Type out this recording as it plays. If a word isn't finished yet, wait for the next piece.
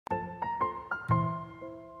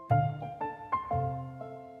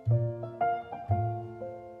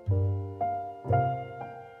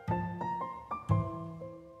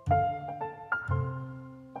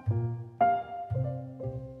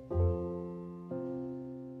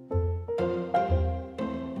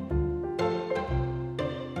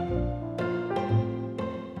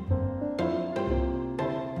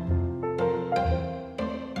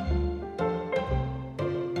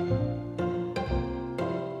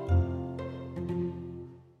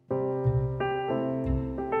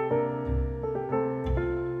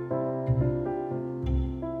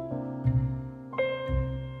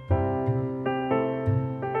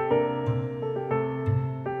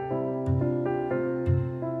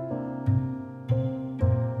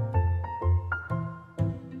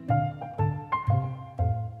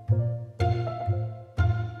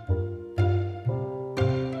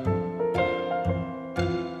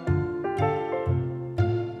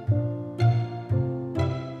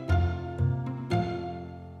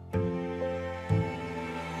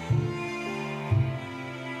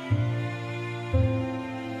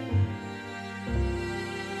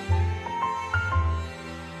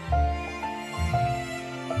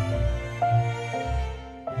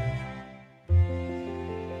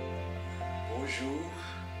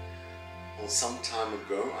some time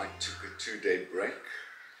ago I took a 2-day break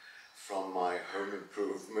from my home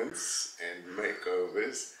improvements and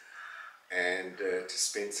makeovers and to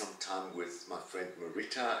spend some time with my friend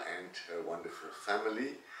Marita and her wonderful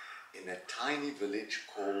family in a tiny village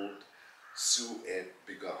called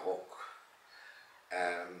Bigarok.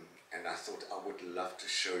 And I thought I would love to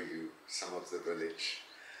show you some of the village.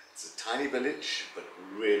 It's a tiny village but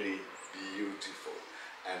really beautiful,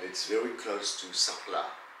 and it's very close to Sakla,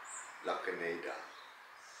 La Canada.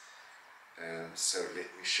 So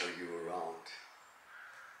let me show you around.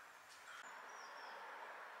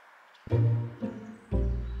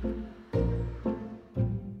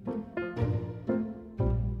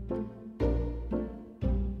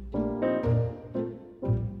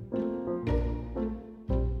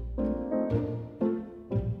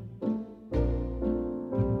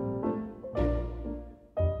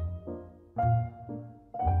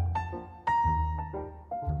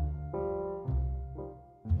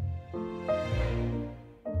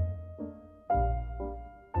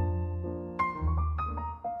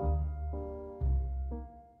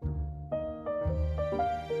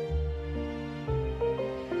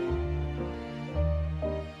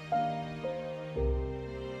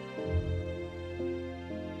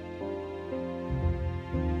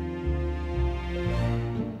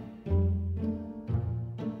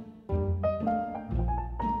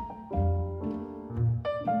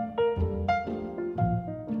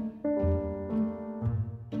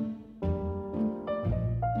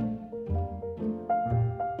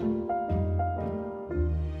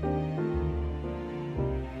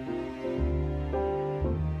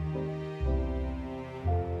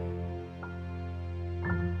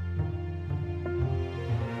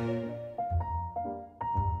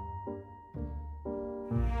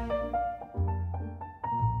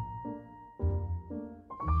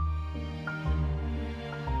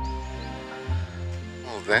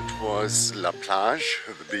 That was La Plage,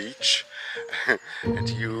 the beach, and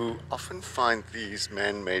you often find these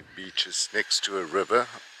man-made beaches next to a river,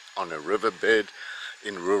 on a riverbed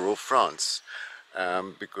in rural France,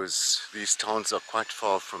 because these towns are quite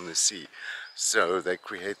far from the sea, so they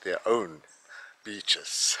create their own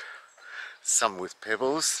beaches, some with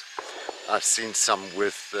pebbles. I've seen some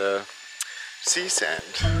with sea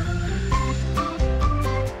sand.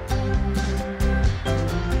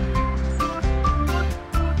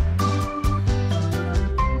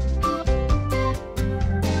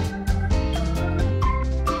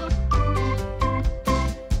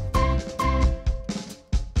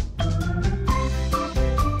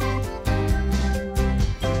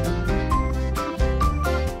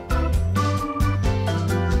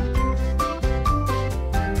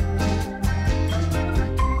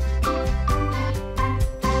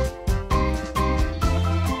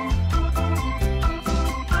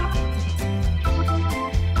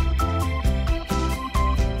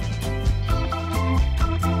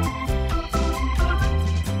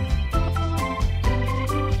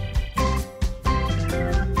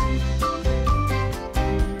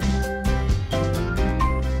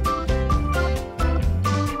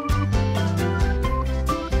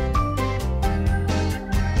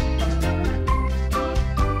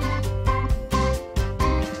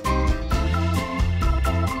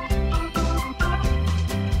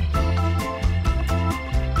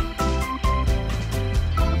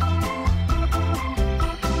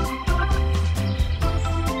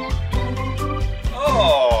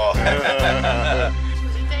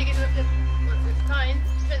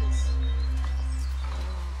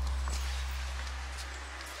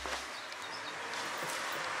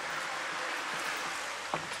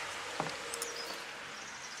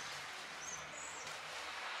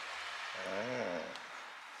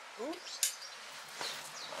 Oops.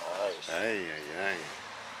 Nice. Ay, ay, ay.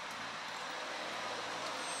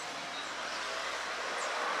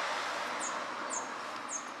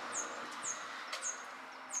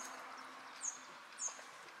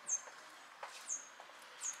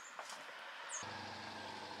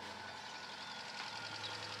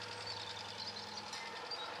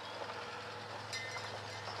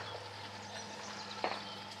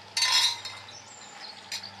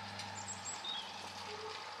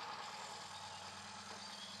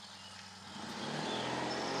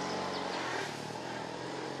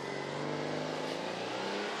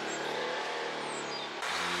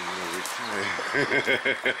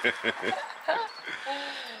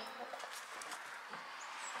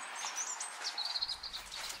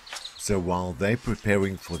 So while they're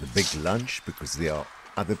preparing for the big lunch, because there are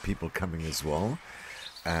other people coming as well,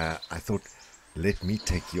 I thought, let me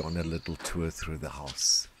take you on a little tour through the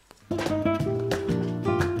house.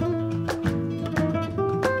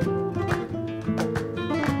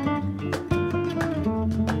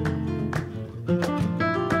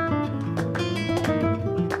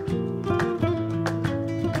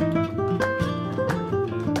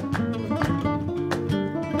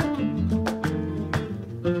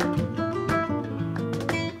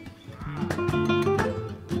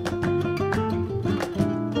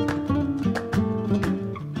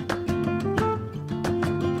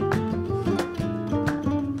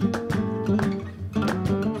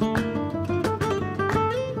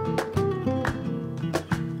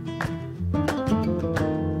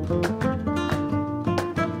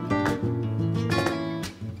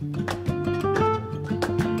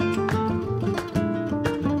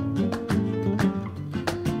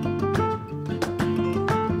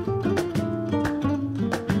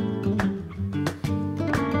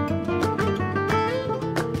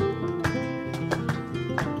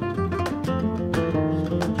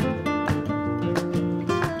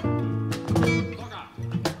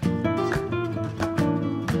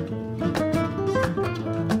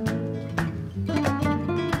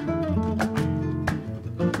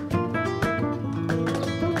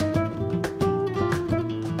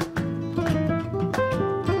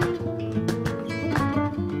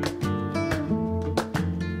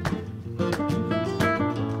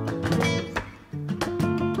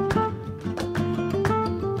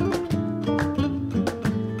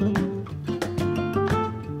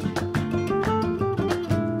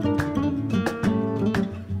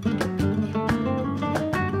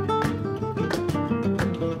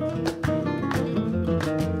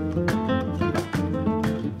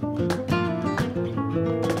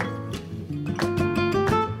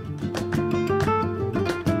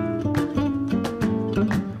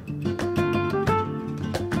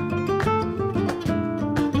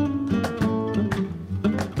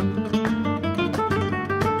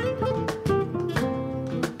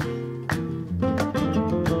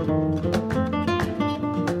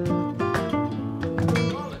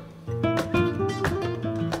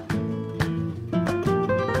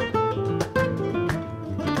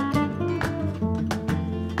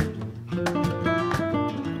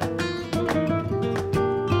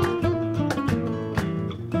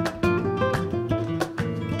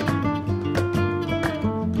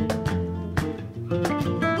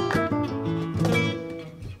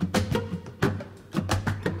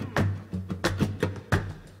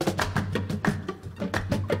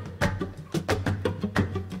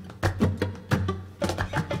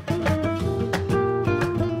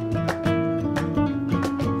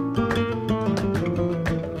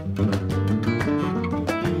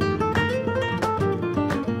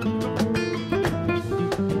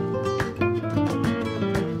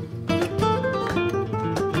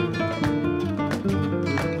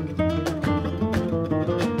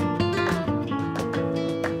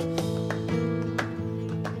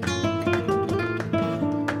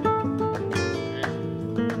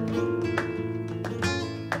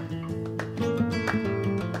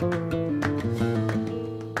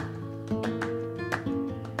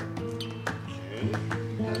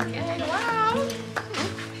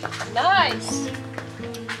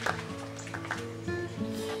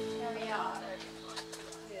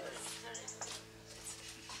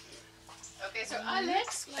 So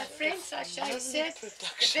Alex, my friend Sasha, said the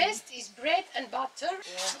best is bread and butter.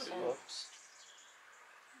 Whoops.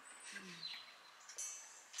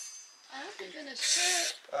 I hope you're gonna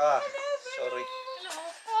stir. Ah, sorry.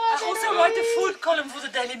 I also write a food column for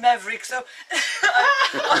the Daily Maverick, so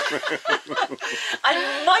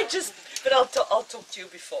I might just, but I'll talk to you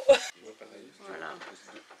before.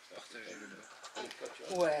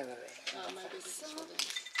 Voilà.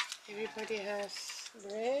 Everybody has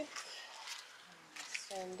bread.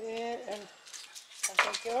 And there, and I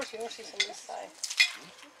think yours is on this side.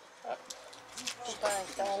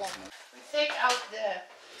 We take out the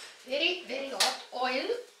very, very hot oil,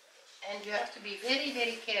 and you have to be very,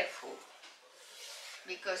 very careful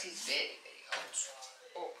because it's very, very hot.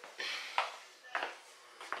 Oh.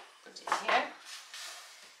 Put it here.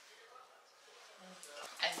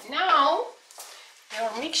 And now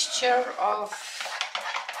your mixture of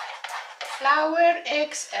flour,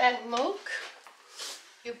 eggs, and milk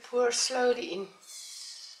you pour slowly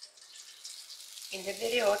in the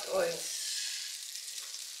very hot oil.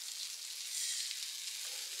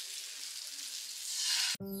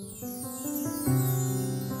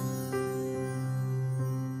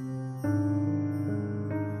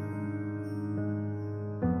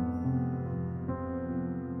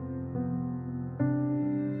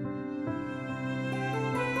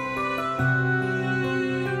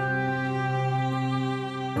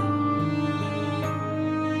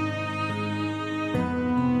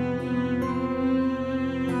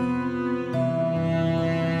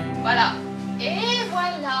 Voilà. Et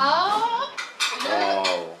voilà le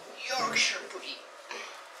Yorkshire pudding.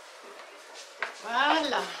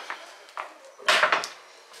 Voilà.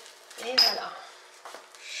 Et voilà.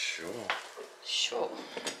 Sure. Sure.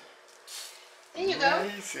 There you go.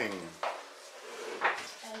 Amazing.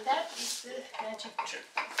 And that is the magic trick.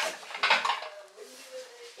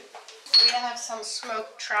 We have some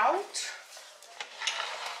smoked trout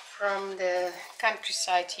from the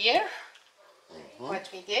countryside here. What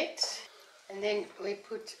we get, and then we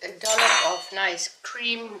put a dollop of nice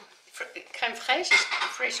cream, crème fraîche,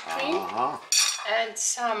 fresh cream, and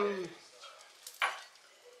some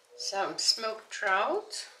smoked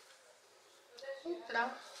trout. Hoopla.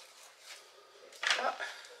 Oh.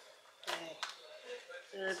 Okay.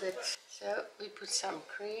 A little bit. So we put some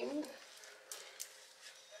cream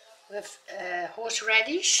with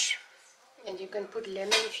horseradish, and you can put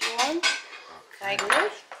lemon if you want, like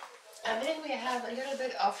that. And then we have a little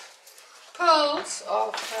bit of pearls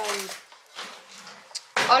of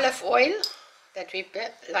olive oil that we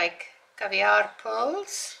like caviar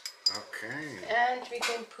pearls. Okay. And we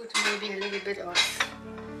can put maybe a little bit of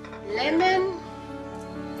lemon.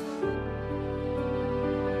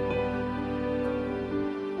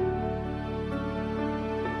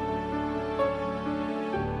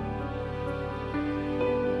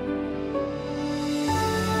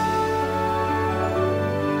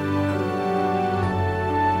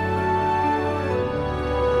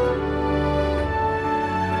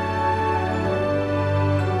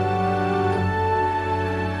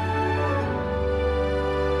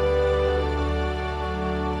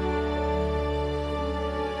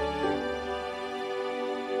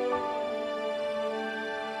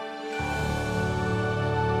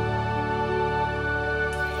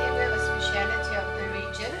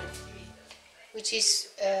 Which is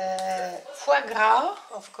foie gras,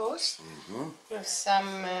 of course, with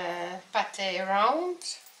some pâté around.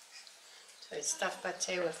 So it's stuffed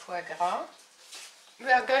pâté with foie gras.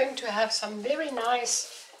 We are going to have some very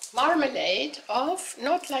nice marmalade of,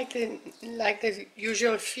 not like the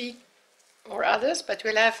usual fig or others, but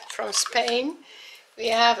we'll have from Spain. We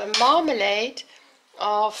have a marmalade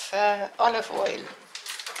of olive oil.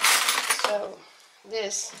 So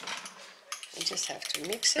this, we just have to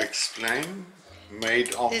mix it. Explain.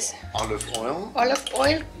 Made of This olive oil. Olive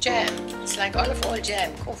oil jam. It's like olive oil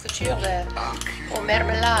jam. Confiture Okay. or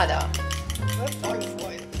mermelada with olive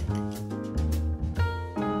oil.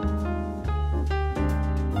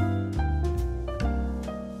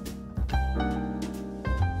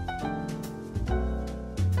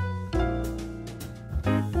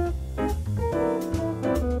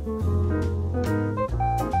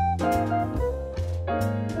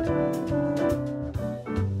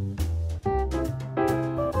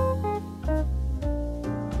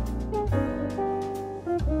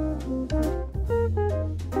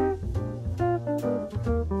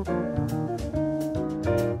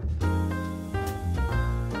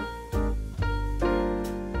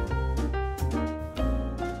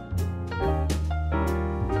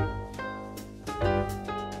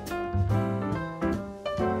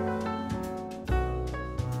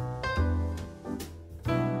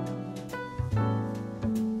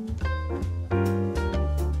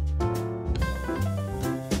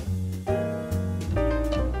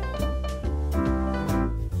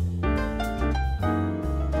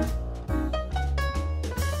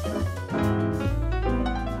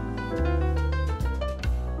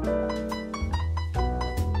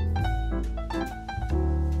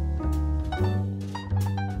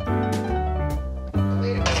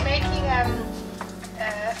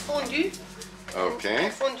 fondue. Okay.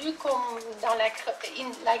 And fondue comme dans la,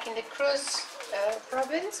 like in the Creuse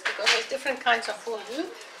province, because there's different kinds of fondue.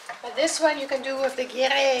 But this one you can do with the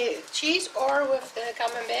guéret cheese or with the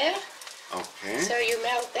camembert. Okay. So you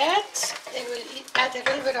melt that, then we'll add a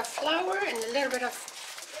little bit of flour and a little bit of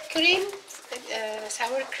cream,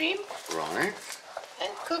 sour cream, Right.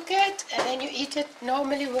 and cook it, and then you eat it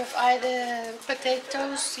normally with either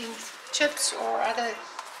potatoes in chips or other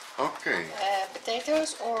Okay.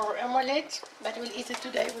 potatoes or omelette, but we'll eat it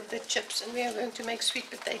today with the chips, and we are going to make sweet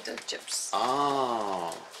potato chips.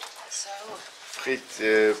 Ah. So, Frites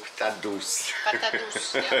patates douces. patate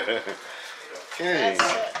douce, yeah. Okay.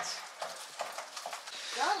 That's it.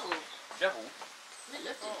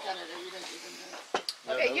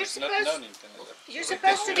 Okay, you're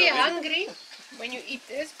supposed to be hungry when you eat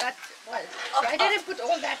this, but well, so I didn't put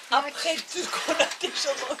all that much. Après tout ce qu'on a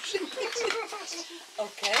déjà mangé.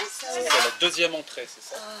 Ok. C'est la deuxième entrée, c'est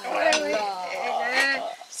ça? Ouais, oui.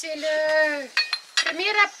 C'est le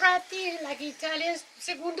premier parti, like Italian,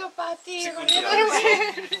 segundo parti.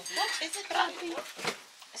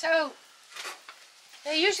 So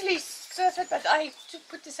they usually serve it, but I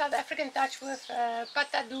put the South African touch with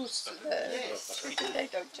patate douce, the sweet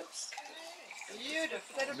potato chips.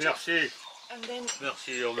 Beautiful. Merci. And then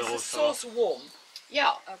Merci, is the sauce warm?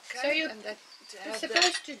 Yeah. Okay. So you're and that,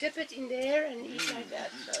 supposed to dip it in there and eat like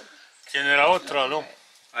that. So. Tiene la otra, ¿no?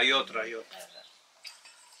 Hay otra.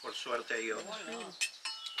 Por suerte hay otra.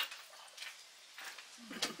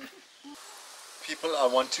 People, I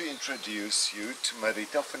want to introduce you to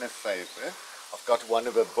Marita van Vyver. I've got one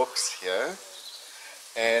of her books here,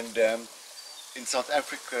 and in South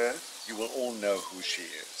Africa you will all know who she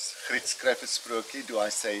is. Griet skryf 'n sprokie. Do I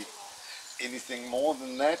say anything more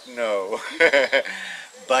than that? No.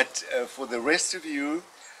 But for the rest of you,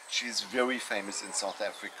 she's very famous in South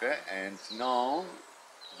Africa, and now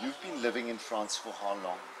you've been living in France for how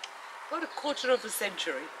long? about a quarter of a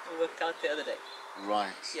century. I worked out the other day.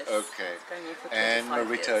 Right. Yes. Okay. It's going on for And 25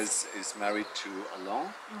 Marita years. is married to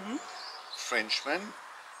Alain, Frenchman.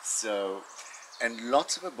 So, and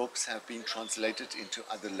lots of her books have been translated into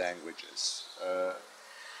other languages.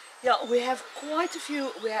 Yeah, we have quite a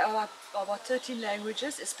few. We have about 13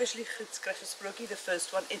 languages, especially Griet skryf 'n sprokie, the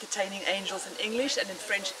first one, Entertaining Angels in English, and in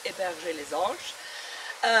French, Héberger les anges.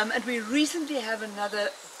 And we recently have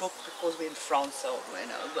another book, because we're in France, so you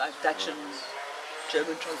know, we have Dutch and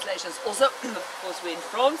German translations. Also, of course, we're in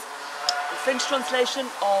France. The French translation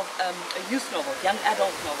of a youth novel, young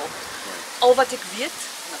adult novel. Al wat ek weet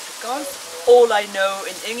in Afrikaans, All I Know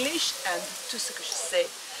in English, and Tout ce que je sais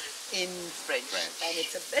in French. And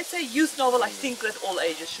it's a youth novel. I think that all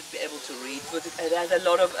ages should be able to read. But it has a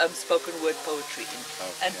lot of spoken word poetry in.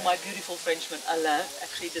 And my beautiful Frenchman Alain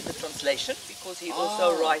actually did the translation, because he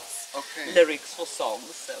also writes lyrics for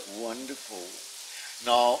songs. So. Wonderful.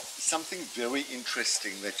 Now, something very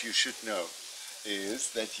interesting that you should know is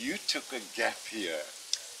that you took a gap year.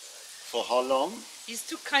 For how long? He's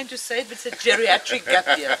too kind to say it, but it's a geriatric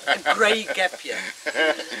gap year, a grey gap year.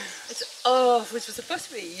 It was supposed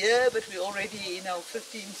to be a year, but we're already in our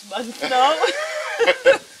 15th month now.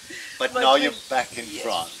 But now you're back in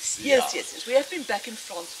France. Yes, yes. We have been back in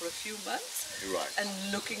France for a few months. Right. And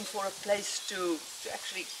looking for a place to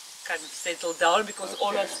actually kind of settle down, because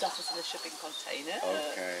all our stuff is in a shipping container.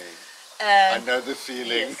 Okay. And I know the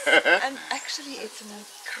feeling. yes. And actually it's an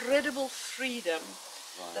incredible freedom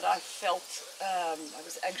that I felt. I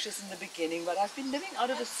was anxious in the beginning, but I've been living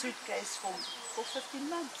out of a suitcase for 15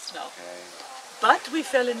 months now. Okay. But we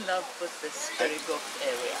fell in love with this very good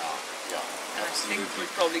area. Yeah, And I think absolutely.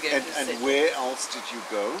 we're probably going to And settle. where else did you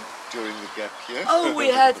go during the gap year? Oh, we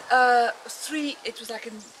had three, it was like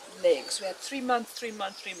in legs. We had 3 months, 3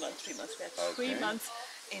 months, 3 months, 3 months. We had 3 Okay. months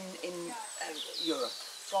in Europe.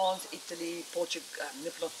 France, Italy, Portugal,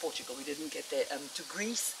 not Portugal, we didn't get there, to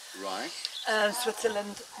Greece, Right.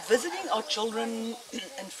 Switzerland, visiting our children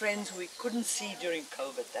and friends who we couldn't see during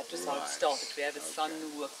COVID. That was how it started. We have a son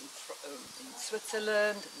who works in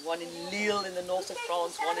Switzerland, one in Lille in the north of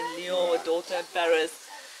France, one in Lyon, a daughter in Paris.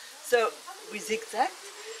 So we zigzagged.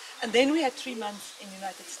 And then we had 3 months in the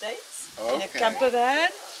United States, in a Okay. camper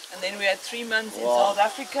van. And then we had 3 months in South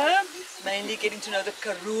Africa, mainly getting to know the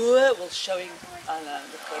Karoo, well, showing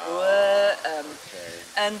the Karoo.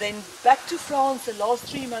 And then back to France, the last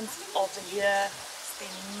 3 months of the year has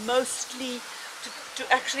been mostly to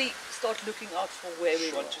actually start looking out for where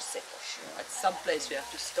we want to settle. At some place we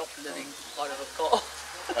have to stop living out of a car.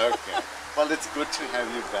 Okay. Well, it's good to have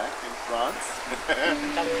you back in France.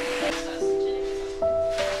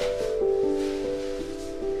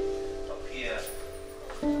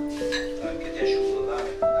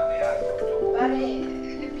 Vale,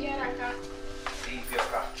 le bien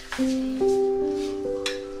Okay.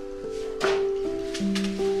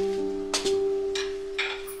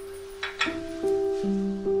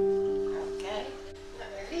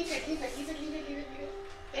 Leave it.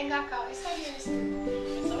 Venga acá, está bien. C'est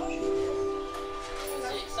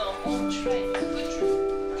un bon trait, good trait.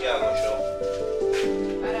 ¿Qué hago yo?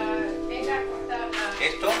 Para venga a cortar la...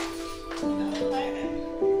 ¿Esto?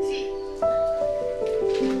 Sí.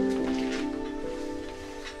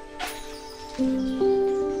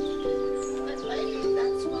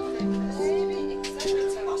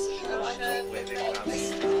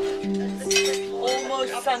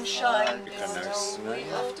 Almost sunshine. Because no snow.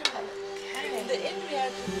 The end we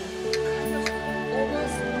had kind of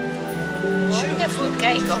almost Wonderful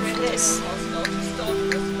cake of this.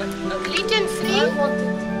 Gluten free,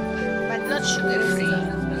 but not sugar free.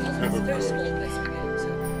 It's very small.